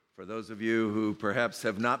For those of you who perhaps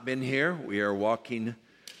have not been here, we are walking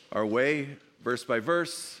our way verse by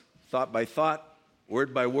verse, thought by thought,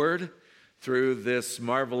 word by word through this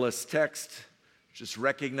marvelous text, just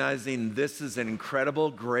recognizing this is an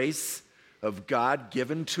incredible grace of God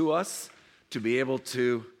given to us to be able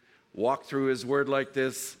to walk through His Word like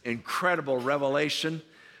this, incredible revelation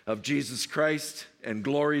of Jesus Christ and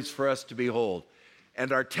glories for us to behold.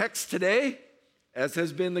 And our text today, as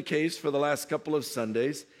has been the case for the last couple of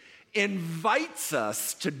Sundays, invites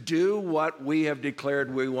us to do what we have declared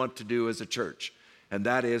we want to do as a church, and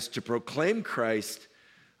that is to proclaim Christ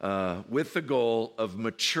with the goal of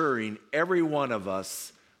maturing every one of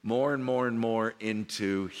us more and more and more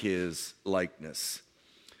into His likeness.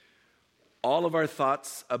 All of our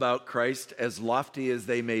thoughts about Christ, as lofty as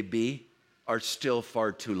they may be, are still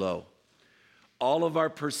far too low. All of our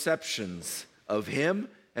perceptions of Him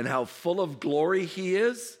and how full of glory He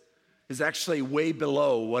is actually way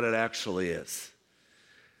below what it actually is.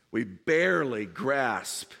 We barely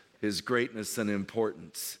grasp His greatness and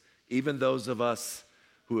importance. Even those of us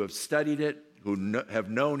who have studied it, who have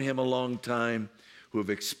known Him a long time, who have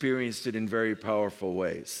experienced it in very powerful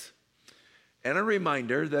ways. And a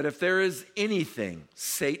reminder that if there is anything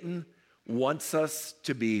Satan wants us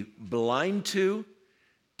to be blind to,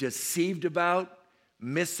 deceived about,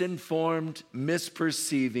 misinformed,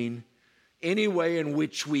 misperceiving, any way in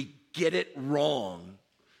which we get it wrong,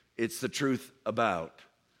 it's the truth about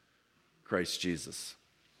Christ Jesus.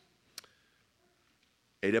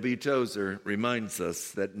 A.W. Tozer reminds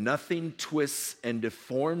us that nothing twists and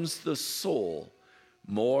deforms the soul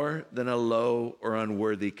more than a low or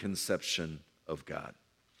unworthy conception of God.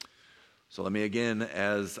 So let me again,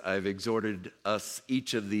 as I've exhorted us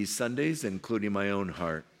each of these Sundays, including my own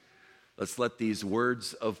heart, let's let these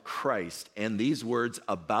words of Christ and these words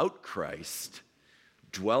about Christ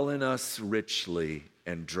dwell in us richly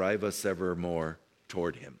and drive us evermore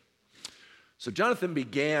toward Him. So Jonathan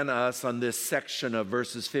began us on this section of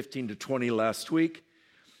verses 15 to 20 last week,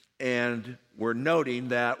 and we're noting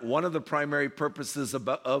that one of the primary purposes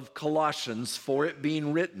of Colossians, for it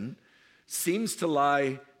being written, seems to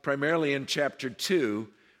lie primarily in chapter 2,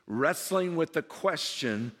 wrestling with the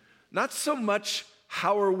question, not so much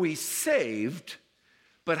how are we saved,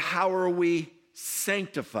 but how are we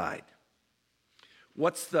sanctified?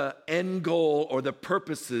 What's the end goal or the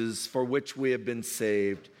purposes for which we have been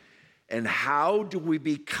saved, and how do we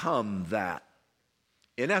become that?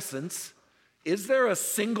 In essence, is there a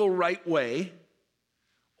single right way,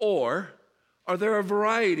 or are there a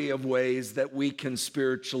variety of ways that we can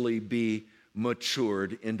spiritually be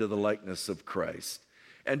matured into the likeness of Christ?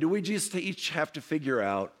 And do we just each have to figure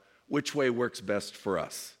out which way works best for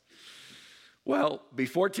us? Well,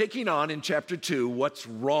 before taking on in chapter 2 what's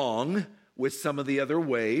wrong with some of the other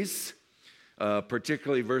ways,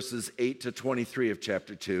 particularly verses 8 to 23 of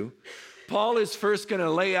chapter 2, Paul is first going to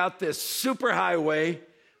lay out this superhighway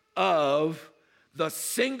of the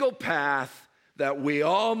single path that we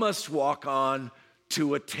all must walk on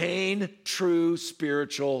to attain true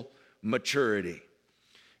spiritual maturity.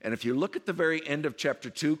 And if you look at the very end of chapter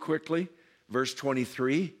 2 quickly, verse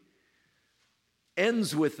 23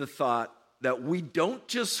 ends with the thought that we don't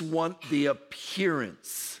just want the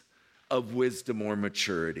appearance of wisdom or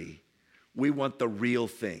maturity. We want the real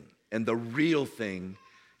thing. And the real thing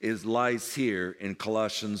lies here in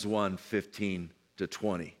Colossians 1, 15 to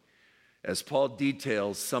 20. As Paul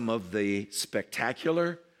details some of the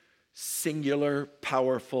spectacular, singular,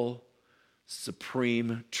 powerful,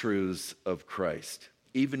 supreme truths of Christ,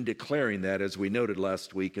 even declaring that, as we noted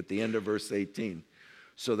last week at the end of verse 18,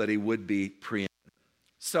 so that He would be preeminent.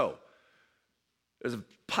 So, there's a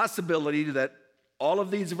possibility that all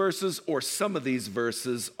of these verses or some of these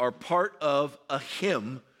verses are part of a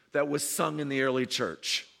hymn that was sung in the early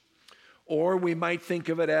church. Or we might think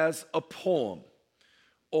of it as a poem,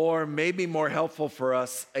 or maybe more helpful for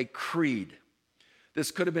us, a creed.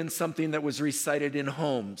 This could have been something that was recited in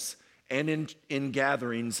homes and in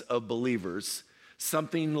gatherings of believers,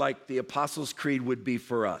 something like the Apostles' Creed would be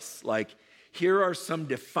for us. Like, here are some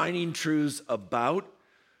defining truths about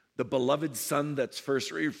the beloved Son that's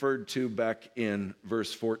first referred to back in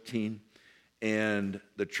verse 14, and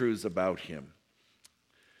the truths about Him.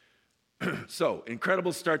 So,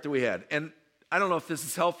 incredible start that we had. And I don't know if this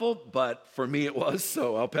is helpful, but for me it was,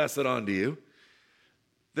 so I'll pass it on to you.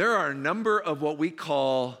 There are a number of what we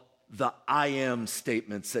call the I am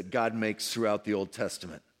statements that God makes throughout the Old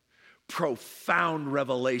Testament. Profound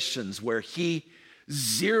revelations where He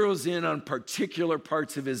zeroes in on particular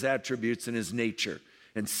parts of His attributes and His nature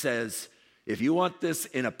and says, if you want this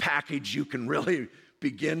in a package you can really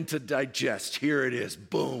begin to digest, here it is,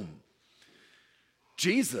 boom.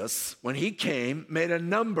 Jesus, when he came, made a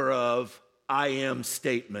number of I am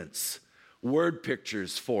statements, word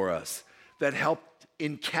pictures for us that helped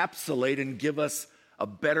encapsulate and give us a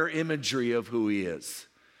better imagery of who he is.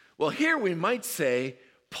 Well, here we might say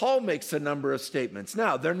Paul makes a number of statements.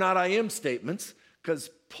 Now, they're not I am statements because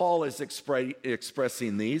Paul is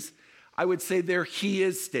expressing these. I would say they're he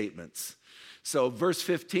is statements. So verse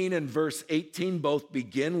 15 and verse 18 both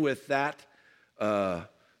begin with that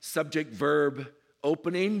subject-verb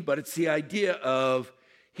opening, but it's the idea of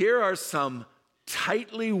here are some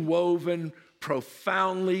tightly woven,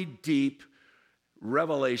 profoundly deep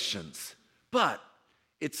revelations. But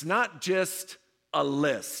it's not just a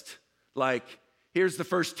list, like here's the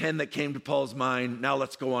first 10 that came to Paul's mind, now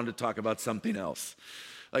let's go on to talk about something else.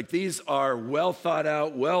 Like these are well thought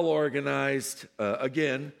out, well organized,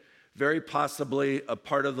 again, very possibly a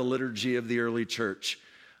part of the liturgy of the early church.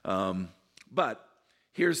 But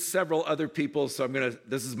here's several other people, so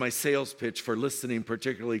this is my sales pitch for listening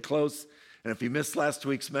particularly close. And if you missed last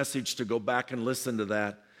week's message, to go back and listen to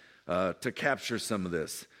that to capture some of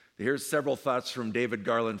this. Here's several thoughts from David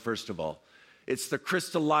Garland, first of all. It's the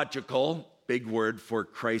Christological, big word for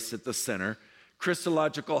Christ at the center,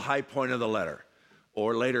 Christological high point of the letter.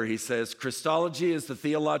 Or later he says, Christology is the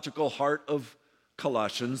theological heart of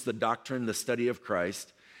Colossians, the doctrine, the study of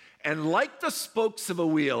Christ. And like the spokes of a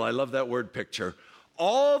wheel, I love that word picture,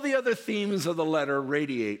 all the other themes of the letter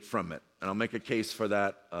radiate from it. And I'll make a case for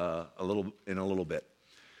that in a little bit.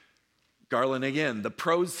 Garland again, the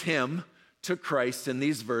prose hymn to Christ in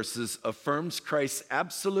these verses affirms Christ's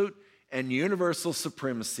absolute and universal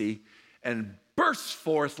supremacy and bursts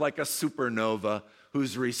forth like a supernova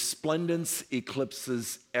whose resplendence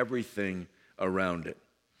eclipses everything around it.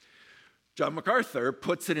 John MacArthur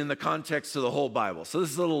puts it in the context of the whole Bible. So this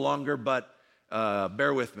is a little longer, but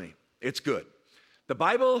bear with me. It's good. The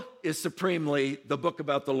Bible is supremely the book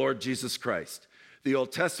about the Lord Jesus Christ. The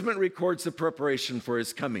Old Testament records the preparation for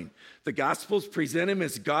his coming. The Gospels present him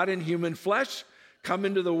as God in human flesh, come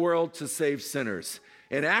into the world to save sinners.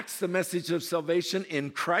 In Acts, the message of salvation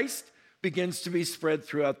in Christ begins to be spread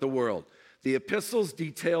throughout the world. The epistles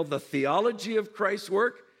detail the theology of Christ's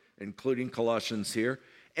work, including Colossians here,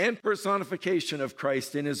 and personification of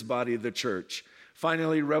Christ in his body, the church.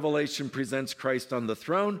 Finally, Revelation presents Christ on the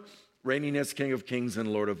throne, reigning as King of Kings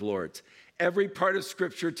and Lord of Lords. Every part of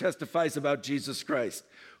Scripture testifies about Jesus Christ.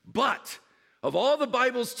 But of all the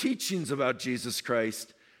Bible's teachings about Jesus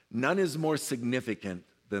Christ, none is more significant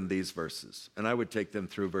than these verses. And I would take them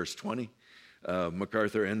through verse 20.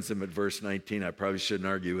 MacArthur ends them at verse 19. I probably shouldn't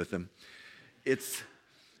argue with him.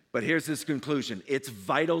 But here's his conclusion. It's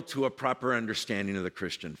vital to a proper understanding of the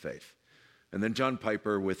Christian faith. And then John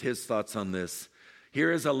Piper, with his thoughts on this,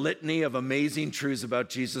 here is a litany of amazing truths about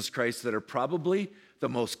Jesus Christ that are probably the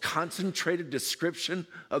most concentrated description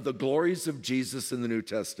of the glories of Jesus in the New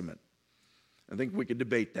Testament. I think we could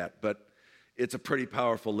debate that, but it's a pretty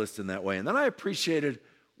powerful list in that way. And then I appreciated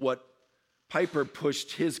what Piper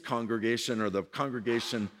pushed his congregation, or the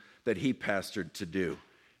congregation that he pastored, to do.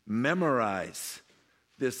 Memorize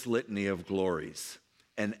this litany of glories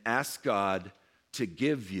and ask God to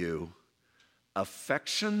give you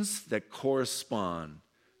affections that correspond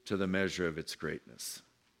to the measure of its greatness.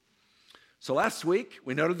 So last week,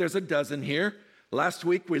 we noted there's a dozen here. Last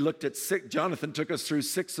week, we looked at 6. Jonathan took us through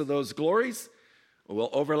 6 of those glories. We'll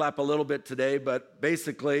overlap a little bit today, but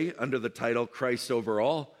basically under the title Christ Over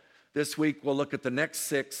All. This week, we'll look at the next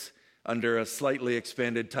 6 under a slightly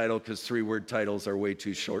expanded title because 3-word titles are way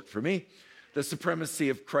too short for me. The supremacy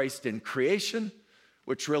of Christ in creation,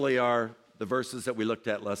 which really are the verses that we looked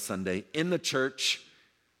at last Sunday, in the church,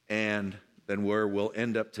 and then where we'll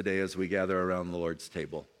end up today as we gather around the Lord's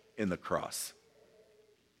table, in the cross.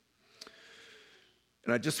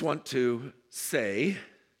 And I just want to say,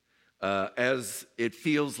 as it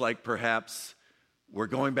feels like perhaps we're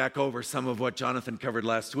going back over some of what Jonathan covered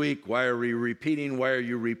last week. Why are we repeating? Why are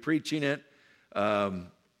you re-preaching it?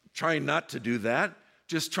 Trying not to do that.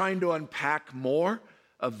 Just trying to unpack more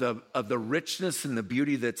of the richness and the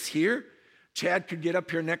beauty that's here. Chad could get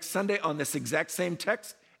up here next Sunday on this exact same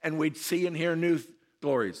text, and we'd see and hear new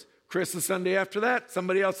glories. Chris the Sunday after that,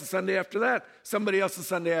 somebody else the Sunday after that, somebody else the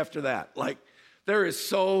Sunday after that. Like, there is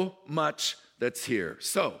so much that's here.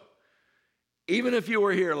 So, even if you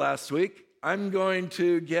were here last week, I'm going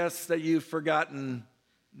to guess that you've forgotten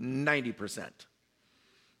 90%,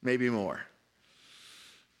 maybe more.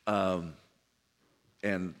 And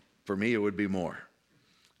for me, it would be more.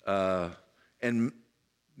 And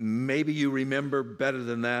maybe you remember better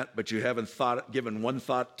than that, but you haven't given one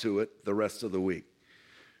thought to it the rest of the week.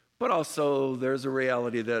 But also, there's a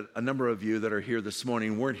reality that a number of you that are here this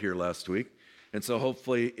morning weren't here last week. And so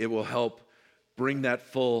hopefully it will help bring that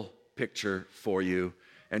full picture for you.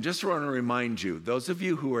 And just want to remind you, those of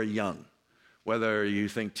you who are young, whether you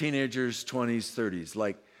think teenagers, 20s, 30s,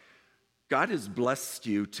 like God has blessed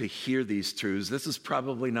you to hear these truths. This is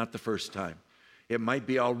probably not the first time. It might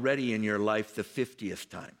be already in your life the 50th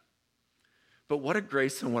time. But what a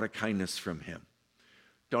grace and what a kindness from him.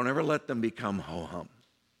 Don't ever let them become ho-hum.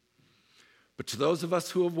 But to those of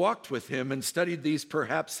us who have walked with him and studied these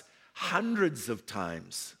perhaps hundreds of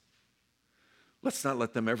times, let's not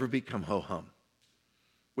let them ever become ho-hum.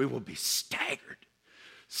 We will be staggered.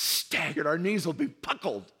 Our knees will be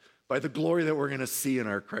buckled by the glory that we're going to see in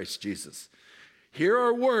our Christ Jesus. Here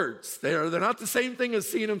are words. They're not the same thing as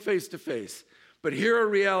seeing him face to face, but here are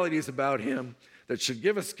realities about him that should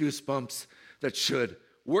give us goosebumps, that should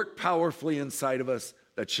work powerfully inside of us,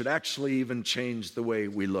 that should actually even change the way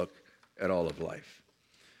we look at all of life.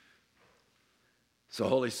 So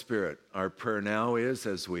Holy Spirit, our prayer now is,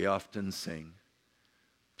 as we often sing,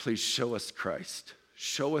 please show us Christ.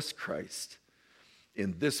 Show us Christ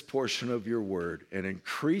in this portion of your word and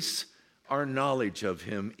increase our knowledge of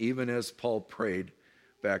him, even as Paul prayed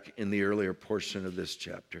back in the earlier portion of this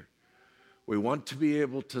chapter. We want to be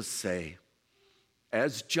able to say,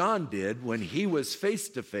 as John did when he was face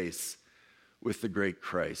to face with the great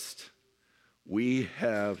Christ, we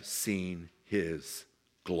have seen his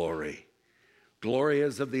glory. Glory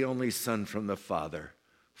as of the only Son from the Father,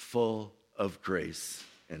 full of grace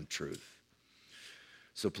and truth.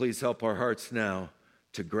 So please help our hearts now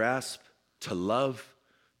to grasp, to love,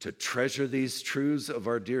 to treasure these truths of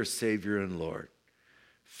our dear Savior and Lord.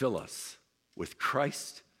 Fill us with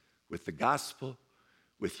Christ, with the gospel,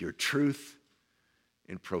 with your truth,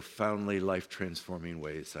 in profoundly life-transforming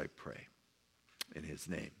ways, I pray. In his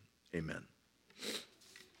name, amen.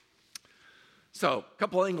 So, a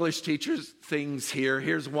couple of English teachers things here.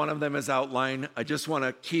 Here's one of them as outline. I just want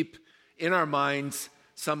to keep in our minds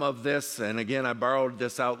some of this. And again, I borrowed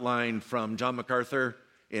this outline from John MacArthur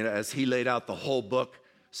as he laid out the whole book.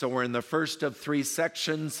 So we're in the first of three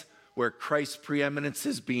sections where Christ's preeminence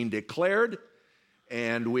is being declared.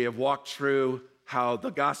 And we have walked through how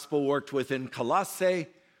the gospel worked within Colossae.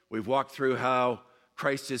 We've walked through how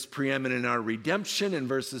Christ is preeminent in our redemption in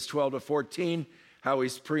verses 12 to 14, how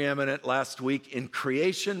he's preeminent last week in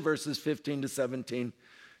creation, verses 15 to 17.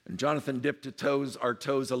 And Jonathan dipped our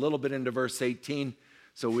toes a little bit into verse 18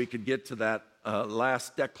 so we could get to that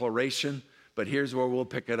last declaration. But here's where we'll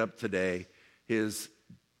pick it up today. His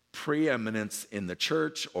preeminence in the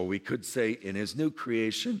church, or we could say in his new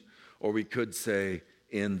creation, or we could say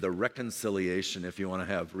in the reconciliation, if you want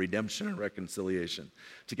to have redemption and reconciliation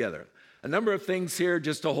together. A number of things here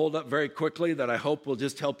just to hold up very quickly that I hope will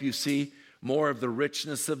just help you see more of the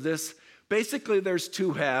richness of this. Basically, there's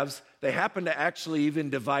two halves. They happen to actually even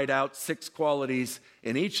divide out 6 qualities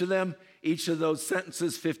in each of them. Each of those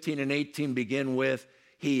sentences, 15 and 18, begin with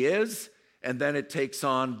he is, and then it takes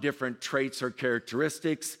on different traits or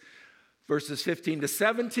characteristics. Verses 15 to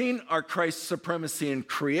 17 are Christ's supremacy in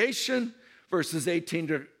creation. Verses 18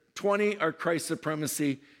 to 20 are Christ's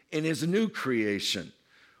supremacy in his new creation.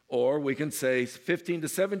 Or we can say 15 to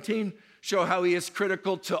 17 show how he is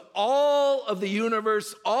critical to all of the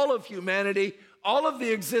universe, all of humanity, all of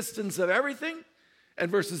the existence of everything.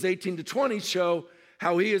 And verses 18 to 20 show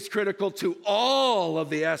how he is critical to all of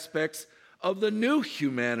the aspects of the new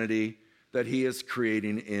humanity that he is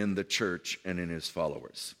creating in the church and in his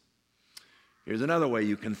followers. Here's another way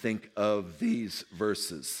you can think of these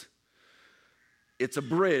verses. It's a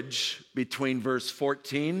bridge between verse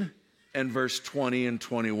 14 and verse 20 and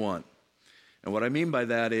 21. And what I mean by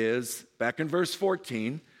that is, back in verse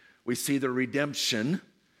 14, we see the redemption,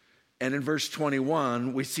 and in verse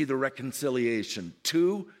 21, we see the reconciliation.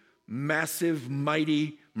 2 massive,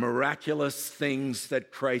 mighty, miraculous things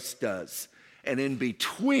that Christ does. And in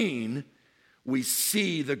between, we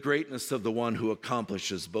see the greatness of the one who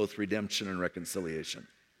accomplishes both redemption and reconciliation.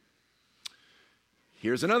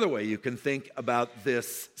 Here's another way you can think about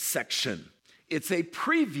this section. It's a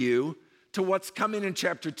preview to what's coming in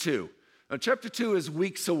chapter 2. Now, chapter 2 is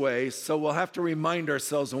weeks away, so we'll have to remind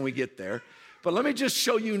ourselves when we get there. But let me just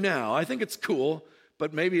show you now. I think it's cool,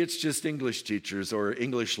 but maybe it's just English teachers or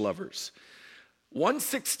English lovers.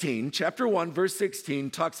 Chapter 1, verse 16,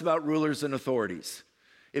 talks about rulers and authorities.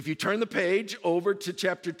 If you turn the page over to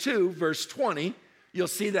chapter 2, verse 20, you'll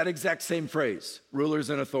see that exact same phrase, rulers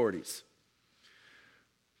and authorities.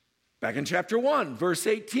 Back in chapter 1, verse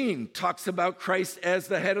 18, talks about Christ as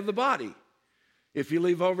the head of the body. If you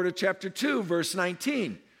leave over to chapter 2, verse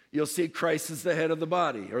 19, you'll see Christ as the head of the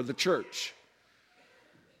body or the church.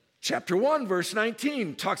 Chapter 1, verse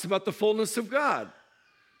 19, talks about the fullness of God.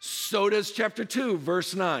 So does chapter 2,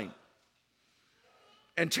 verse 9.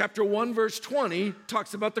 And chapter 1, verse 20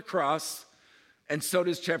 talks about the cross, and so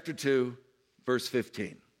does chapter 2, verse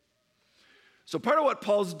 15. So part of what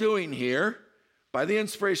Paul's doing here, by the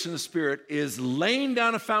inspiration of the Spirit, is laying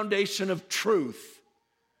down a foundation of truth.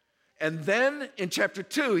 And then in chapter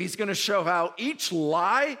 2, he's going to show how each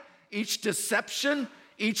lie, each deception,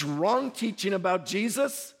 each wrong teaching about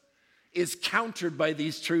Jesus is countered by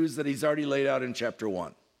these truths that he's already laid out in chapter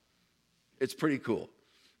 1. It's pretty cool.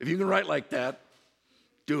 If you can write like that,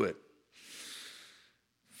 do it.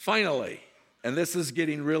 Finally, and this is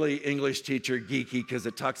getting really English teacher geeky because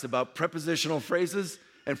it talks about prepositional phrases,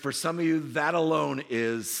 and for some of you, that alone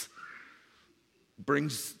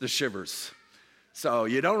brings the shivers. So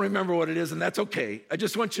you don't remember what it is, and that's okay. I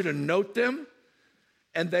just want you to note them,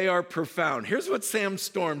 and they are profound. Here's what Sam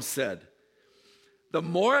Storm said. The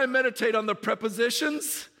more I meditate on the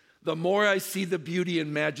prepositions, the more I see the beauty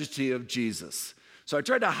and majesty of Jesus. So I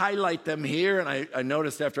tried to highlight them here, and I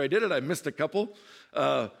noticed after I did it, I missed a couple.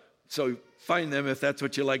 So find them if that's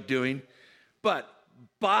what you like doing. But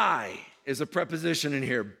by is a preposition in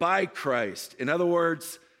here, by Christ. In other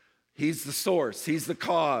words, he's the source, he's the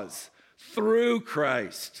cause. Through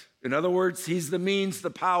Christ. In other words, he's the means,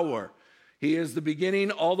 the power. He is the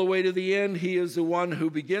beginning all the way to the end. He is the one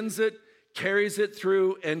who begins it, carries it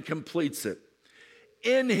through, and completes it.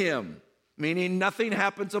 In him, meaning nothing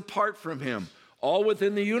happens apart from him. All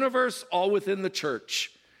within the universe, all within the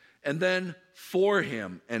church. And then for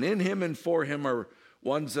him, and in him and for him are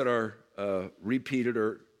ones that are repeated,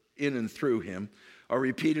 or in and through him, are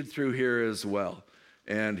repeated through here as well.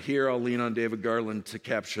 And here I'll lean on David Garland to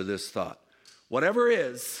capture this thought. Whatever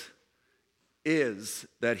is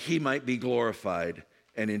that he might be glorified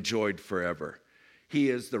and enjoyed forever. He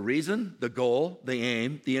is the reason, the goal, the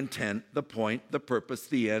aim, the intent, the point, the purpose,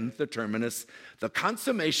 the end, the terminus, the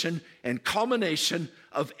consummation and culmination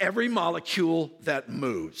of every molecule that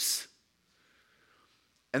moves.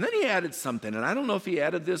 And then he added something, and I don't know if he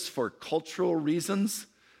added this for cultural reasons.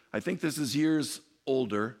 I think this is years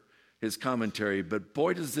older, his commentary, but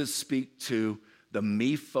boy, does this speak to the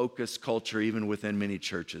me-focused culture even within many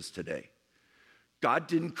churches today. God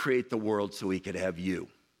didn't create the world so he could have you,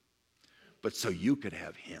 but so you could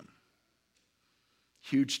have him.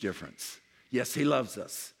 Huge difference. Yes, he loves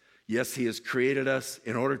us. Yes, he has created us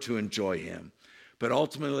in order to enjoy him. But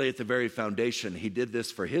ultimately, at the very foundation, he did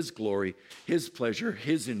this for his glory, his pleasure,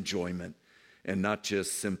 his enjoyment, and not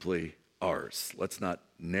just simply ours. Let's not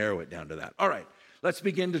narrow it down to that. All right, let's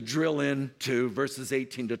begin to drill into verses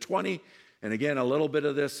 18 to 20. And again, a little bit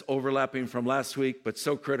of this overlapping from last week, but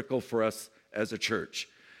so critical for us as a church.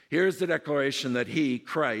 Here's the declaration that he,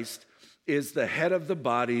 Christ, is the head of the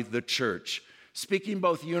body, the church, speaking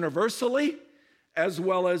both universally as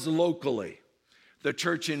well as locally. The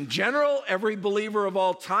church in general, every believer of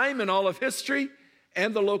all time and all of history,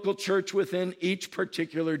 and the local church within each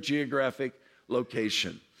particular geographic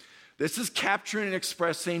location. This is capturing and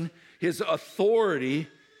expressing his authority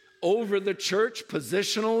over the church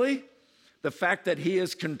positionally, the fact that he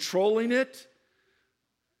is controlling it,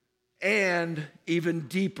 and even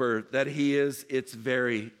deeper, that he is its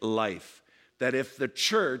very life. That if the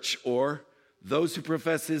church or those who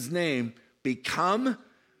profess his name become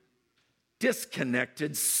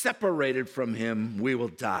disconnected, separated from him, we will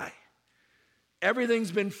die.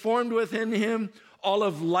 Everything's been formed within him. All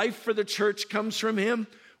of life for the church comes from him.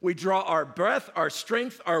 We draw our breath, our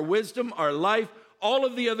strength, our wisdom, our life. All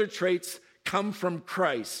of the other traits come from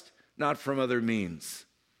Christ, not from other means.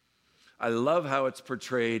 I love how it's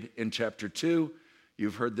portrayed in chapter 2.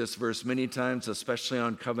 You've heard this verse many times, especially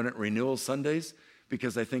on Covenant Renewal Sundays,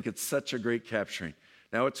 because I think it's such a great capturing.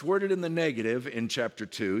 Now, it's worded in the negative in chapter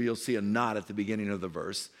 2. You'll see a not at the beginning of the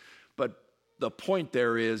verse. But the point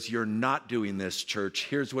there is, you're not doing this, church.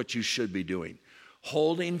 Here's what you should be doing.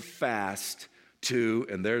 Holding fast to,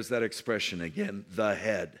 and there's that expression again, the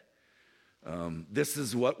head. This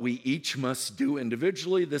is what we each must do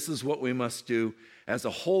individually. This is what we must do as a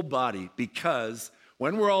whole body, because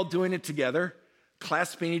when we're all doing it together,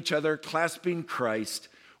 clasping each other, clasping Christ,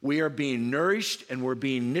 we are being nourished and we're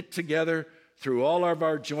being knit together through all of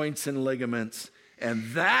our joints and ligaments. And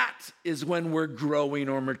that is when we're growing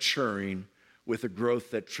or maturing with a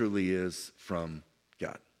growth that truly is from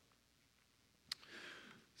God.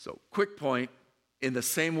 So, quick point, in the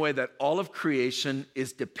same way that all of creation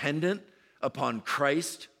is dependent upon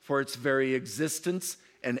Christ for its very existence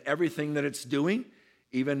and everything that it's doing,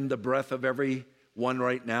 even the breath of every one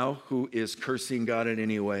right now who is cursing God in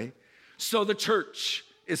any way. So the church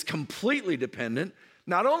is completely dependent,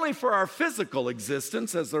 not only for our physical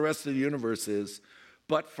existence as the rest of the universe is,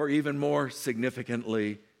 but for even more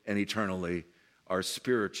significantly, and eternally our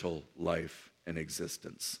spiritual life and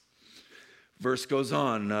existence. Verse goes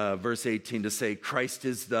on, verse 18, to say, Christ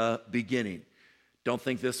is the beginning. Don't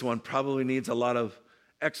think this one probably needs a lot of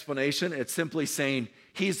explanation. It's simply saying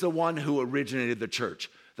he's the one who originated the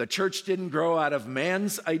church. The church didn't grow out of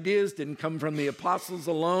man's ideas, didn't come from the apostles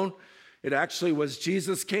alone. It actually was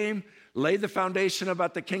Jesus came, laid the foundation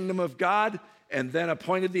about the kingdom of God, and then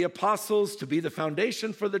appointed the apostles to be the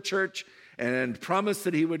foundation for the church and promised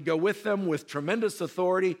that he would go with them with tremendous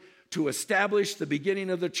authority to establish the beginning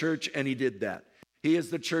of the church, and he did that. He is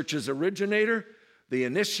the church's originator, the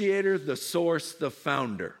initiator, the source, the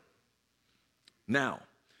founder. Now,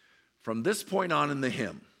 from this point on in the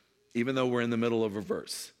hymn, even though we're in the middle of a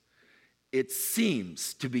verse, it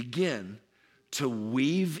seems to begin to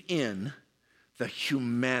weave in the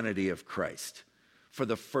humanity of Christ for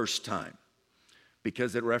the first time,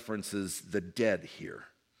 because it references the dead here.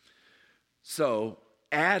 So,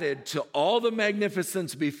 added to all the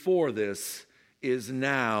magnificence before this is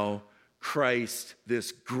now Christ,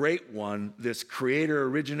 this great one, this creator,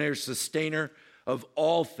 originator, sustainer of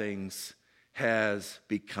all things, has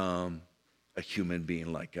become a human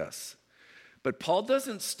being like us. But Paul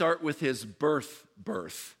doesn't start with his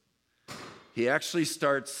birth. He actually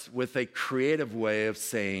starts with a creative way of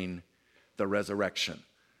saying the resurrection,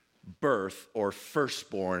 birth or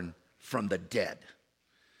firstborn from the dead.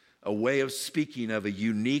 A way of speaking of a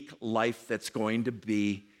unique life that's going to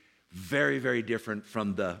be very, very different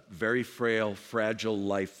from the very frail, fragile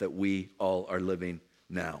life that we all are living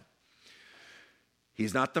now.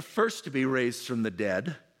 He's not the first to be raised from the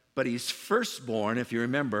dead, but he's firstborn, if you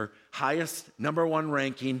remember, highest, number one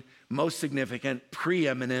ranking, most significant,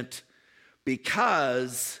 preeminent,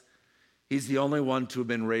 because he's the only one to have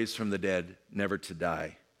been raised from the dead, never to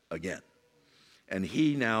die again. And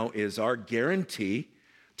he now is our guarantee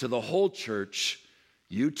to the whole church.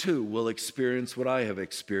 You too will experience what I have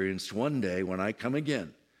experienced one day when I come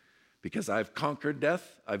again. Because I've conquered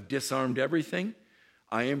death, I've disarmed everything.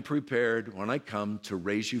 I am prepared when I come to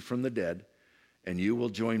raise you from the dead, and you will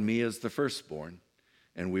join me as the firstborn,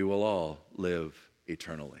 and we will all live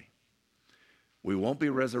eternally. We won't be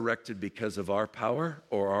resurrected because of our power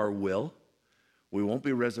or our will. We won't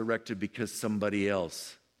be resurrected because somebody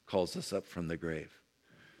else calls us up from the grave.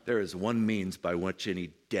 There is one means by which any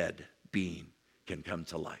dead being can come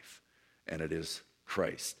to life, and it is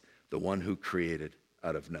Christ, the one who created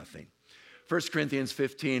out of nothing. 1 Corinthians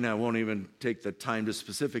 15, I won't even take the time to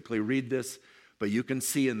specifically read this, but you can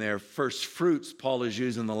see in there, first fruits, Paul is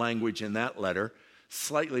using the language in that letter,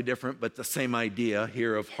 slightly different, but the same idea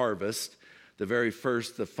here of harvest, the very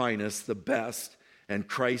first, the finest, the best, and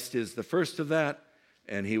Christ is the first of that,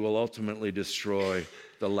 and he will ultimately destroy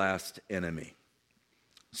the last enemy.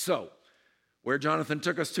 So, where Jonathan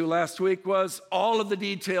took us to last week was all of the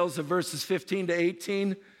details of verses 15 to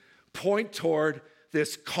 18 point toward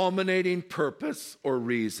this culminating purpose or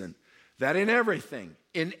reason, that in everything,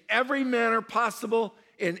 in every manner possible,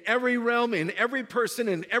 in every realm, in every person,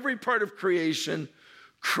 in every part of creation,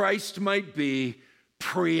 Christ might be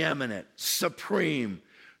preeminent, supreme,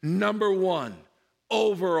 number one,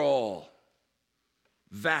 overall,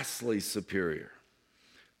 vastly superior.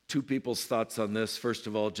 Two people's thoughts on this. First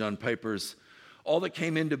of all, John Piper's, all that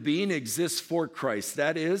came into being exists for Christ.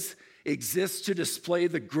 That is, exists to display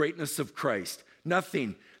the greatness of Christ.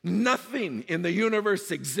 Nothing in the universe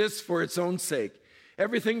exists for its own sake.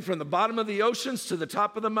 Everything from the bottom of the oceans to the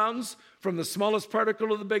top of the mountains, from the smallest particle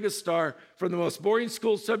to the biggest star, from the most boring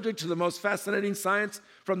school subject to the most fascinating science,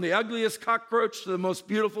 from the ugliest cockroach to the most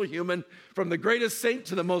beautiful human, from the greatest saint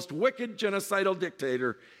to the most wicked genocidal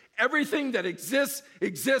dictator. Everything that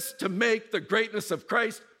exists to make the greatness of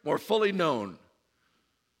Christ more fully known,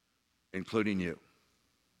 including you.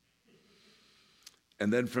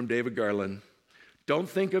 And then from David Garland, don't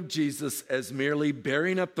think of Jesus as merely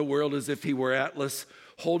bearing up the world as if he were Atlas,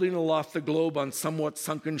 holding aloft the globe on somewhat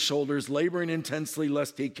sunken shoulders, laboring intensely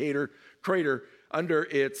lest he crater under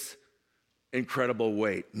its incredible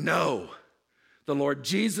weight. No, the Lord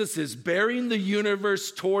Jesus is bearing the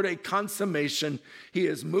universe toward a consummation. He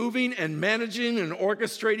is moving and managing and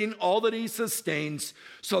orchestrating all that he sustains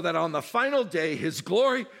so that on the final day, his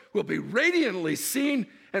glory will be radiantly seen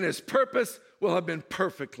and his purpose will have been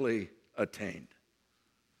perfectly attained.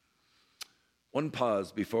 One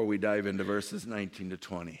pause before we dive into verses 19 to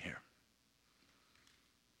 20 here.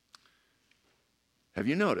 Have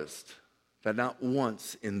you noticed that not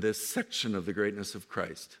once in this section of the greatness of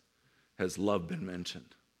Christ has love been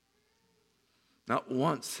mentioned? Not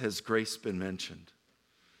once has grace been mentioned.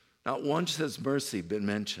 Not once has mercy been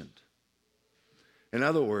mentioned. In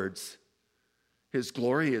other words, his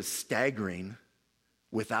glory is staggering,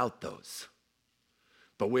 without those.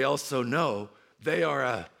 But we also know they are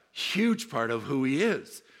a huge part of who he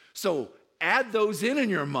is. So add those in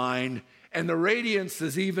your mind, and the radiance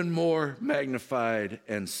is even more magnified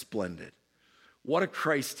and splendid. What a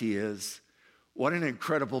Christ he is. What an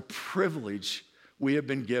incredible privilege we have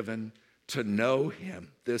been given to know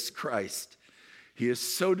him, this Christ. He is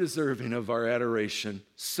so deserving of our adoration,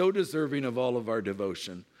 so deserving of all of our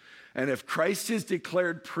devotion. And if Christ is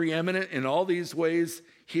declared preeminent in all these ways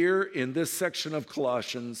here in this section of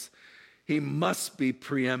Colossians, he must be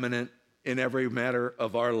preeminent in every matter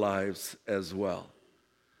of our lives as well.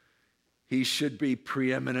 He should be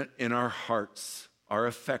preeminent in our hearts, our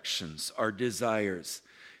affections, our desires.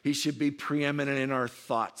 He should be preeminent in our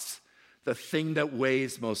thoughts, the thing that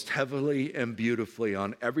weighs most heavily and beautifully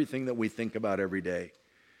on everything that we think about every day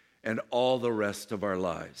and all the rest of our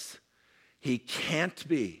lives. He can't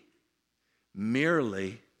be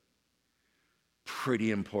merely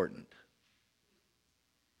pretty important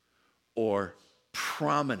or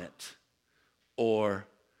prominent or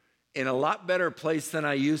in a lot better place than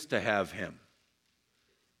I used to have him.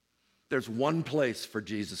 There's one place for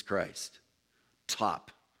Jesus Christ.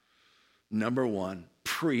 Top. Number one,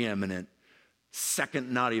 preeminent.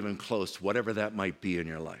 Second, not even close, whatever that might be in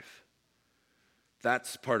your life.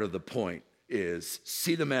 That's part of the point, is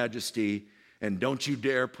see the majesty and don't you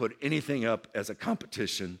dare put anything up as a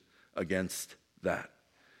competition against that.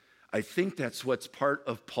 I think that's what's part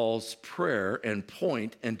of Paul's prayer and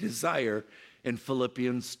point and desire in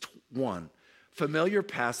Philippians 1. Familiar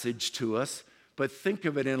passage to us, but think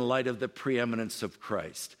of it in light of the preeminence of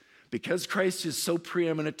Christ. Because Christ is so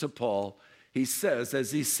preeminent to Paul, he says,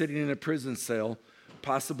 as he's sitting in a prison cell,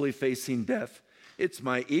 possibly facing death, it's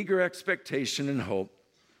my eager expectation and hope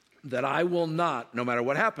that I will not, no matter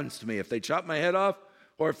what happens to me, if they chop my head off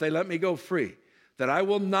or if they let me go free, that I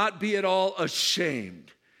will not be at all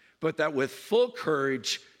ashamed, but that with full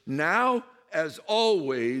courage, now as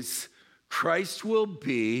always, Christ will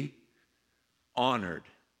be honored.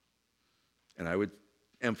 And I would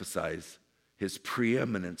emphasize his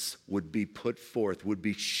preeminence would be put forth, would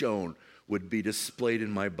be shown, would be displayed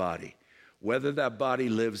in my body, whether that body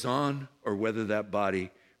lives on or whether that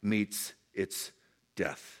body meets its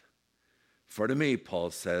death. For to me,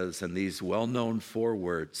 Paul says, in these well-known 4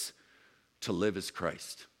 words, to live is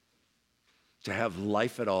Christ. To have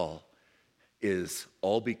life at all is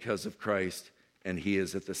all because of Christ, and he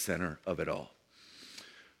is at the center of it all.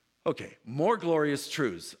 Okay, more glorious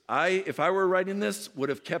truths. If I were writing this, would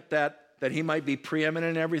have kept that he might be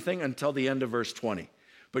preeminent in everything until the end of verse 20.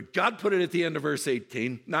 But God put it at the end of verse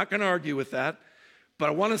 18. Not going to argue with that. But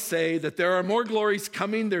I want to say that there are more glories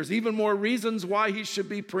coming. There's even more reasons why he should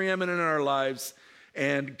be preeminent in our lives.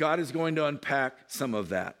 And God is going to unpack some of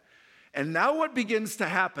that. And now what begins to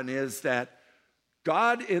happen is that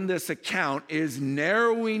God in this account is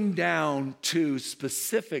narrowing down to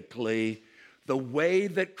specifically the way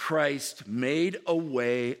that Christ made a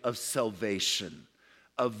way of salvation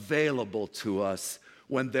available to us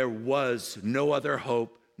when there was no other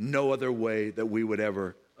hope, no other way that we would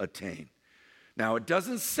ever attain. Now, it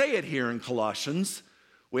doesn't say it here in Colossians.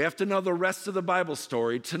 We have to know the rest of the Bible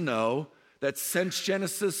story to know that since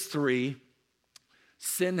Genesis 3,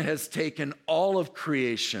 sin has taken all of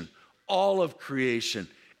creation,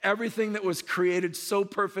 everything that was created so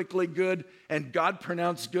perfectly good and God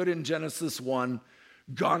pronounced good in Genesis 1,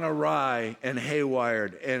 gone awry and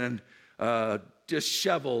haywired and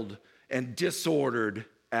disheveled and disordered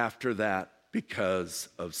after that because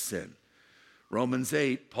of sin. Romans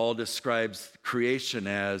 8, Paul describes creation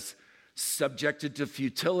as subjected to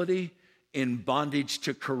futility, in bondage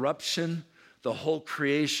to corruption. The whole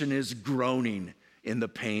creation is groaning in the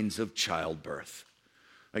pains of childbirth.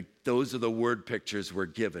 Like those are the word pictures we're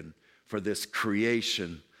given for this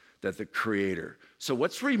creation that the Creator. So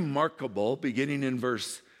what's remarkable, beginning in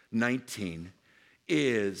verse 19,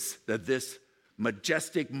 is that this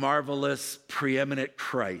majestic, marvelous, preeminent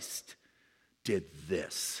Christ did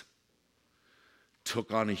this.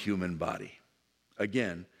 Took on a human body.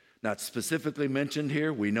 Again, not specifically mentioned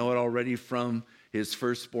here. We know it already from his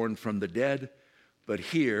firstborn from the dead. But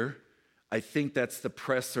here, I think that's the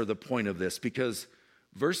press or the point of this, because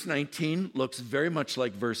verse 19 looks very much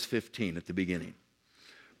like verse 15 at the beginning.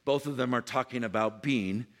 Both of them are talking about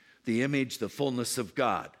being the image, the fullness of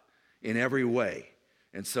God in every way.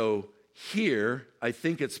 And so here, I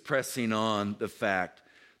think it's pressing on the fact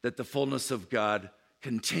that the fullness of God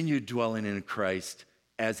continued dwelling in Christ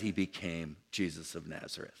as he became Jesus of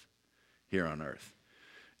Nazareth here on earth.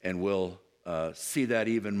 And we'll see that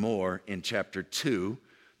even more in chapter 2.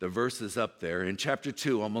 The verse is up there. In chapter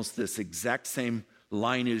 2, almost this exact same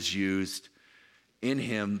line is used. In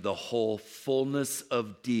him, the whole fullness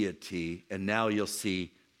of deity, and now you'll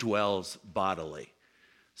see, dwells bodily.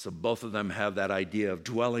 So both of them have that idea of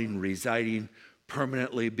dwelling, residing,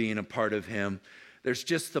 permanently being a part of him. There's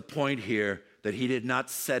just the point here that he did not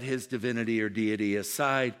set his divinity or deity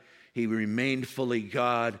aside. He remained fully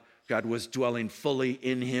God. God was dwelling fully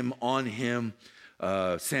in him, on him.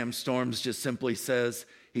 Sam Storms just simply says,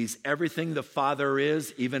 he's everything the Father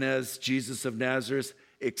is, even as Jesus of Nazareth,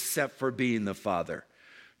 except for being the Father.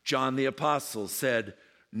 John the Apostle said,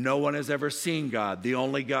 no one has ever seen God. The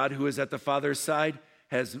only God who is at the Father's side,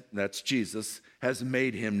 that's Jesus, has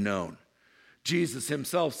made him known. Jesus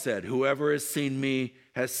himself said, whoever has seen me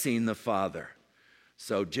has seen the Father.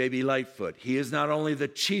 So J.B. Lightfoot, he is not only the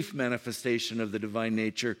chief manifestation of the divine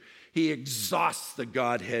nature, he exhausts the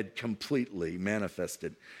Godhead completely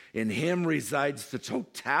manifested. In him resides the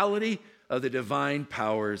totality of the divine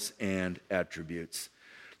powers and attributes.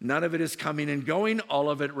 None of it is coming and going. All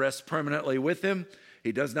of it rests permanently with him.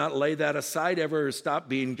 He does not lay that aside ever or stop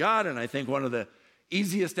being God. And I think one of the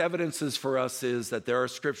easiest evidences for us is that there are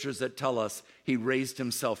scriptures that tell us he raised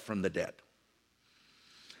himself from the dead.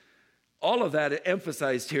 All of that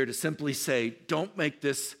emphasized here to simply say, don't make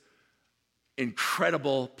this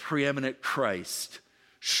incredible, preeminent Christ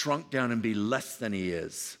shrunk down and be less than he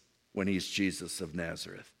is when he's Jesus of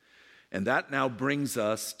Nazareth. And that now brings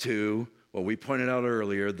us to what we pointed out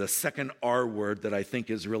earlier, the second R word that I think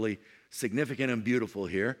is really significant and beautiful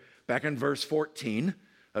here. Back in verse 14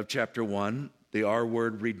 of chapter 1, the R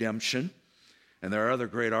word, redemption. And there are other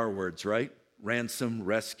great R words, right? Ransom,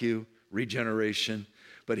 rescue, regeneration.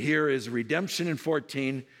 But here is redemption in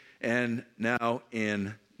 14, and now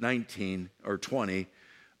in 19 or 20,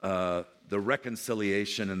 the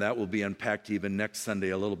reconciliation, and that will be unpacked even next Sunday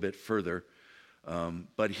a little bit further.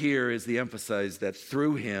 But here is the emphasis that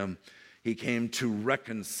through him, he came to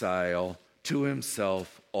reconcile to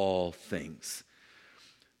himself all things.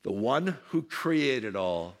 The one who created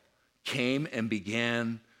all came and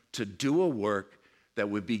began to do a work that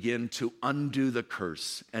would begin to undo the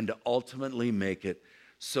curse and to ultimately make it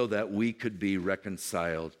so that we could be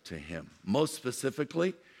reconciled to him. Most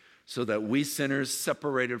specifically, so that we sinners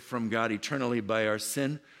separated from God eternally by our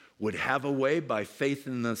sin would have a way by faith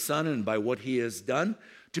in the Son and by what he has done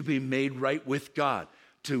to be made right with God,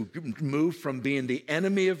 to move from being the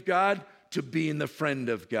enemy of God to being the friend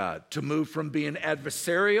of God, to move from being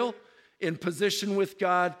adversarial in position with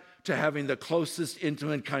God to having the closest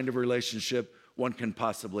intimate kind of relationship one can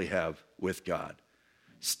possibly have with God.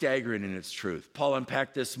 Staggering in its truth. Paul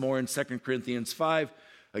unpacked this more in 2 Corinthians 5.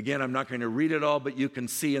 Again, I'm not going to read it all, but you can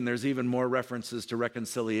see, and there's even more references to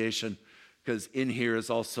reconciliation, because in here is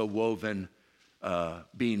also woven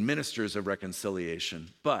being ministers of reconciliation.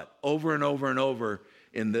 But over and over and over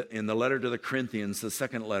in the letter to the Corinthians, the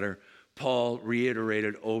second letter, Paul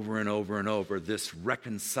reiterated over and over and over this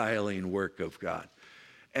reconciling work of God.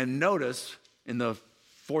 And notice in the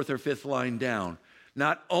fourth or fifth line down,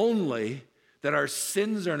 not only that our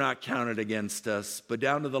sins are not counted against us, but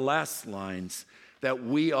down to the last lines, that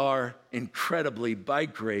we are incredibly, by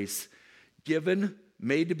grace, given,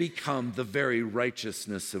 made to become the very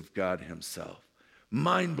righteousness of God himself.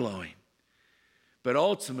 Mind-blowing. But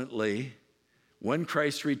ultimately, when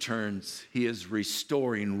Christ returns, he is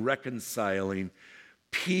restoring, reconciling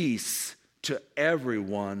peace to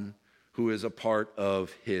everyone who is a part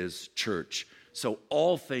of his church. So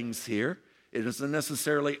all things here, it isn't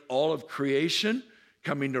necessarily all of creation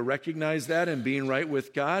coming to recognize that and being right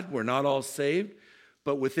with God. We're not all saved.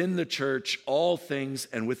 But within the church, all things,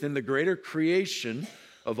 and within the greater creation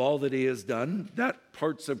of all that he has done, that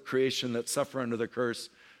parts of creation that suffer under the curse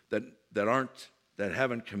that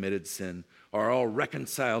haven't committed sin, are all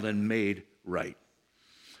reconciled and made right.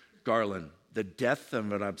 Garland, the death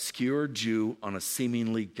of an obscure Jew on a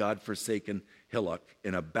seemingly God-forsaken hillock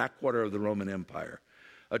in a backwater of the Roman Empire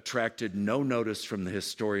attracted no notice from the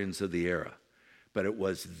historians of the era, but it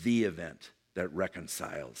was the event that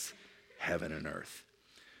reconciles heaven and earth.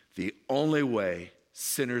 The only way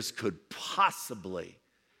sinners could possibly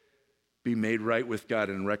be made right with God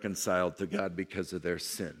and reconciled to God because of their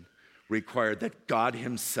sin required that God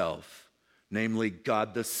himself, namely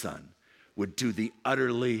God the Son, would do the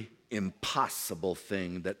utterly impossible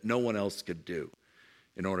thing that no one else could do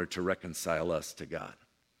in order to reconcile us to God.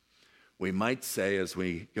 We might say, as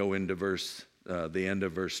we go into the end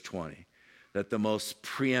of verse 20, that the most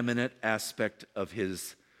preeminent aspect of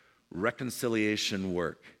his reconciliation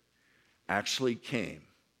work actually came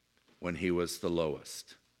when he was the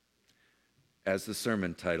lowest. As the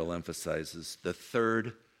sermon title emphasizes, the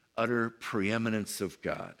third utter preeminence of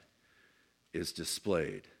God is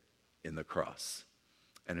displayed in the cross.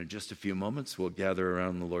 And in just a few moments, we'll gather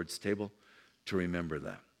around the Lord's table to remember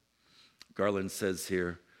that. Garland says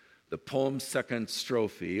here, the poem's second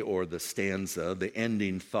strophe, or the stanza, the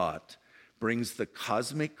ending thought, brings the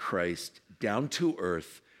cosmic Christ down to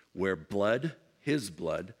earth where blood, his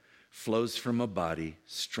blood, flows from a body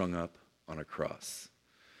strung up on a cross.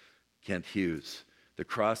 Kent Hughes, the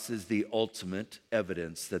cross is the ultimate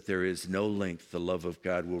evidence that there is no length the love of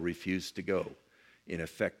God will refuse to go in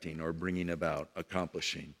effecting or bringing about,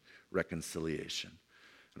 accomplishing reconciliation.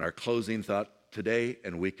 And our closing thought today,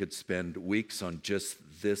 and we could spend weeks on just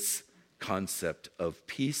this concept of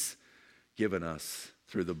peace given us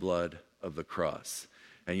through the blood of the cross.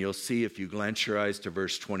 And you'll see if you glance your eyes to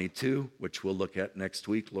verse 22, which we'll look at next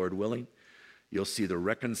week, Lord willing, you'll see the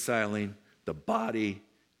reconciling, the body,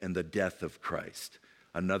 and the death of Christ.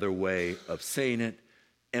 Another way of saying it,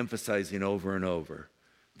 emphasizing over and over,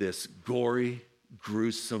 this gory,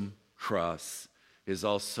 gruesome cross is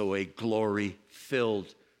also a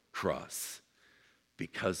glory-filled cross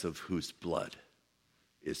because of whose blood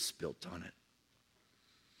is spilt on it.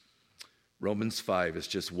 Romans 5 is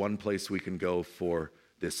just one place we can go for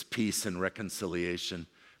this peace and reconciliation.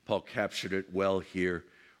 Paul captured it well here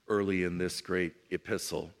early in this great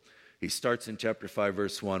epistle. He starts in chapter 5,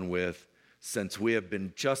 verse 1 with, since we have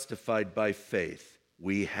been justified by faith,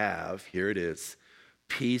 we have, here it is,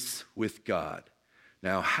 peace with God.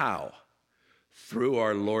 Now how? Through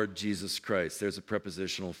our Lord Jesus Christ. There's a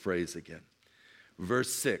prepositional phrase again.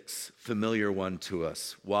 Verse 6, familiar one to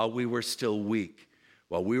us. While we were still weak,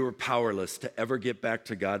 while we were powerless to ever get back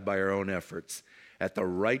to God by our own efforts, at the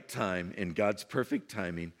right time, in God's perfect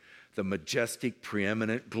timing, the majestic,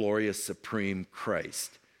 preeminent, glorious, supreme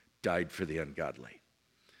Christ died for the ungodly.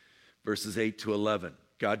 Verses 8 to 11,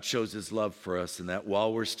 God shows his love for us in that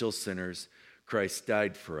while we're still sinners, Christ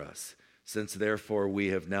died for us. Since therefore we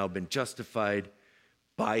have now been justified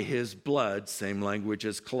by his blood, same language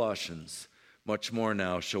as Colossians, much more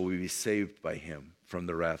now shall we be saved by him from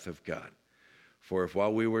the wrath of God. For if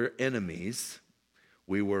while we were enemies,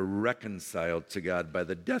 we were reconciled to God by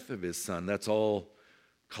the death of his son, that's all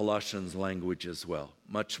Colossians language as well.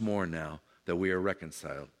 Much more now that we are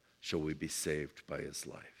reconciled, shall we be saved by his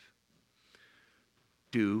life.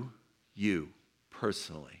 Do you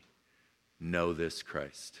personally know this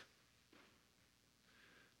Christ?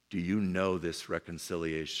 Do you know this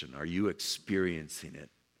reconciliation? Are you experiencing it?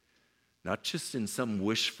 Not just in some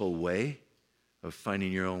wishful way of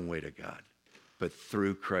finding your own way to God, but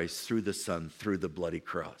through Christ, through the Son, through the bloody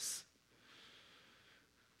cross.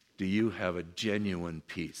 Do you have a genuine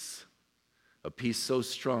peace? A peace so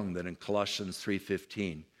strong that in Colossians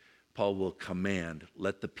 3:15, Paul will command,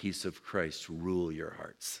 let the peace of Christ rule your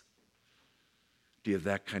hearts. Do you have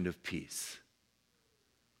that kind of peace?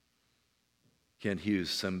 Kent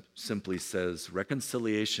Hughes simply says,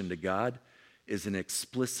 reconciliation to God is an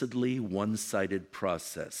explicitly one-sided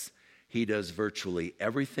process. He does virtually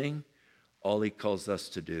everything. All he calls us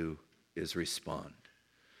to do is respond,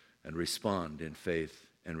 and respond in faith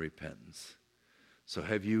and repentance. So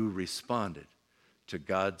have you responded to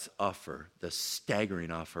God's offer, the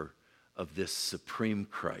staggering offer of this supreme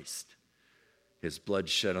Christ, his blood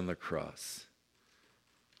shed on the cross,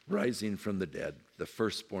 rising from the dead, the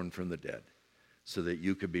firstborn from the dead, so that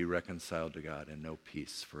you could be reconciled to God and know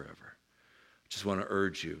peace forever? I just want to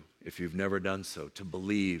urge you, if you've never done so, to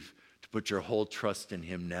believe, to put your whole trust in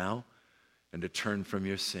him now, and to turn from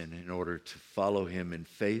your sin in order to follow him in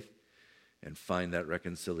faith and find that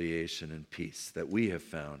reconciliation and peace that we have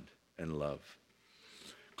found and love.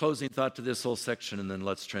 Closing thought to this whole section, and then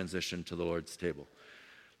let's transition to the Lord's table.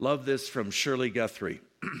 Love this from Shirley Guthrie.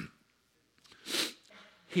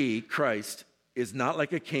 He, Christ, is not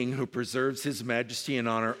like a king who preserves his majesty and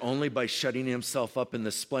honor only by shutting himself up in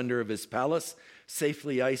the splendor of his palace,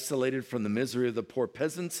 safely isolated from the misery of the poor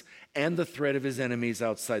peasants and the threat of his enemies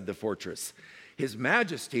outside the fortress. His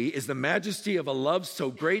majesty is the majesty of a love so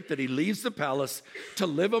great that he leaves the palace to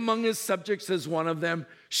live among his subjects as one of them,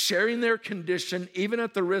 sharing their condition even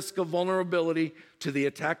at the risk of vulnerability to the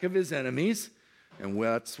attack of his enemies. And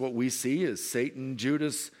that's what we see is Satan,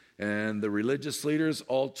 Judas, and the religious leaders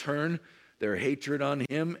all turn their hatred on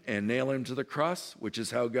him and nail him to the cross, which is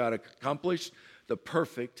how God accomplished the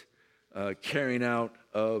perfect carrying out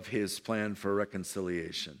of his plan for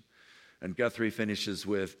reconciliation. And Guthrie finishes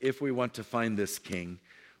with, if we want to find this king,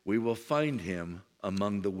 we will find him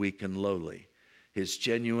among the weak and lowly, his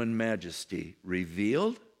genuine majesty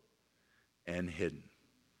revealed and hidden.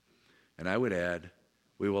 And I would add,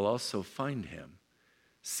 we will also find him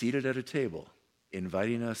seated at a table,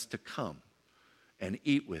 inviting us to come and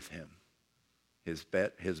eat with him, his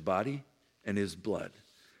body and his blood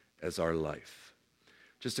as our life.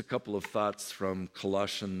 Just a couple of thoughts from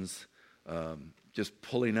Colossians, just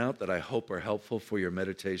pulling out that I hope are helpful for your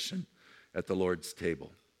meditation at the Lord's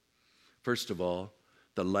table. First of all,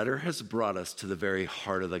 the letter has brought us to the very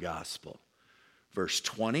heart of the gospel. Verse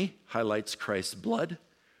 20 highlights Christ's blood.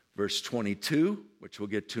 Verse 22, which we'll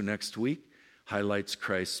get to next week, highlights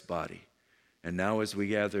Christ's body. And now as we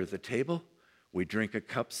gather at the table, we drink a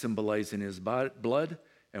cup symbolizing his blood,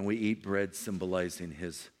 and we eat bread symbolizing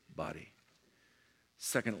his body.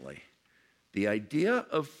 Secondly, the idea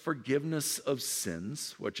of forgiveness of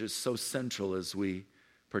sins, which is so central as we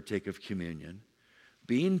partake of communion,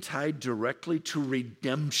 being tied directly to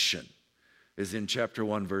redemption, is in chapter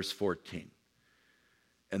 1, verse 14.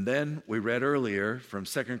 And then we read earlier from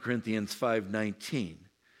 2 Corinthians 5:19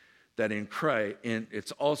 that in Christ,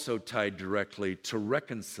 it's also tied directly to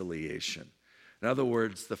reconciliation. In other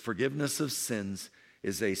words, the forgiveness of sins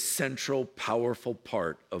is a central, powerful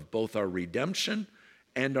part of both our redemption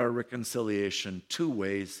and our reconciliation, two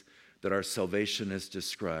ways that our salvation is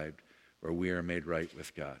described, where we are made right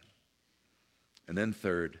with God. And then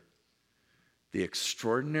third, the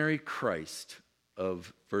extraordinary Christ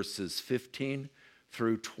of verses 15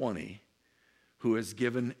 through 20, who has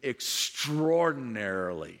given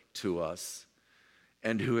extraordinarily to us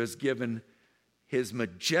and who has given his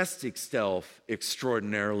majestic self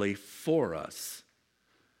extraordinarily for us,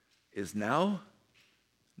 is now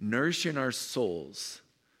nourishing our souls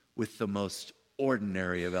with the most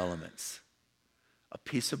ordinary of elements, a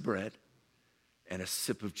piece of bread and a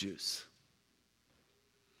sip of juice.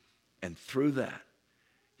 And through that,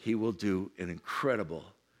 he will do an incredible,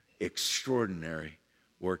 extraordinary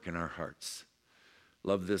work in our hearts.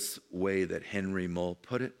 Love this way that Henry Moll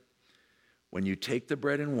put it. When you take the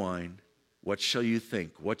bread and wine, what shall you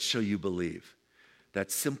think? What shall you believe? That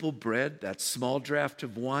simple bread, that small draught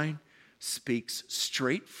of wine, speaks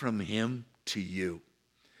straight from him to you.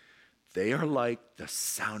 They are like the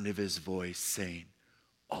sound of his voice saying,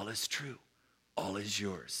 all is true, all is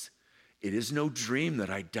yours. It is no dream that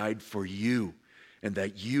I died for you and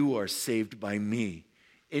that you are saved by me,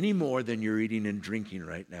 any more than you're eating and drinking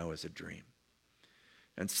right now is a dream.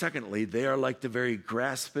 And secondly, they are like the very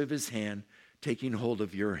grasp of his hand, taking hold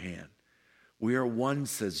of your hand. We are one,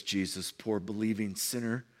 says Jesus, poor believing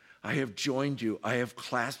sinner. I have joined you. I have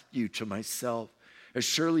clasped you to myself. As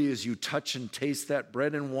surely as you touch and taste that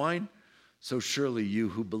bread and wine, so surely you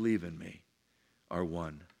who believe in me are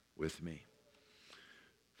one with me.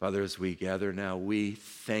 Father, as we gather now, we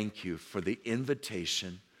thank you for the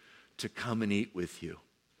invitation to come and eat with you.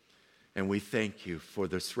 And we thank you for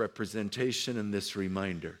this representation and this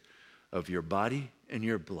reminder of your body and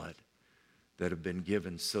your blood that have been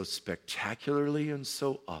given so spectacularly and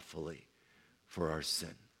so awfully for our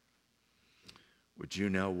sin. Would you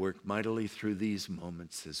now work mightily through these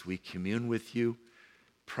moments as we commune with you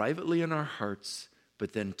privately in our hearts,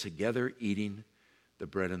 but then together eating the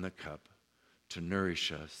bread and the cup to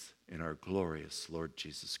nourish us in our glorious Lord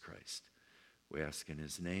Jesus Christ. We ask in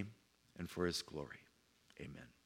his name and for his glory. Amen.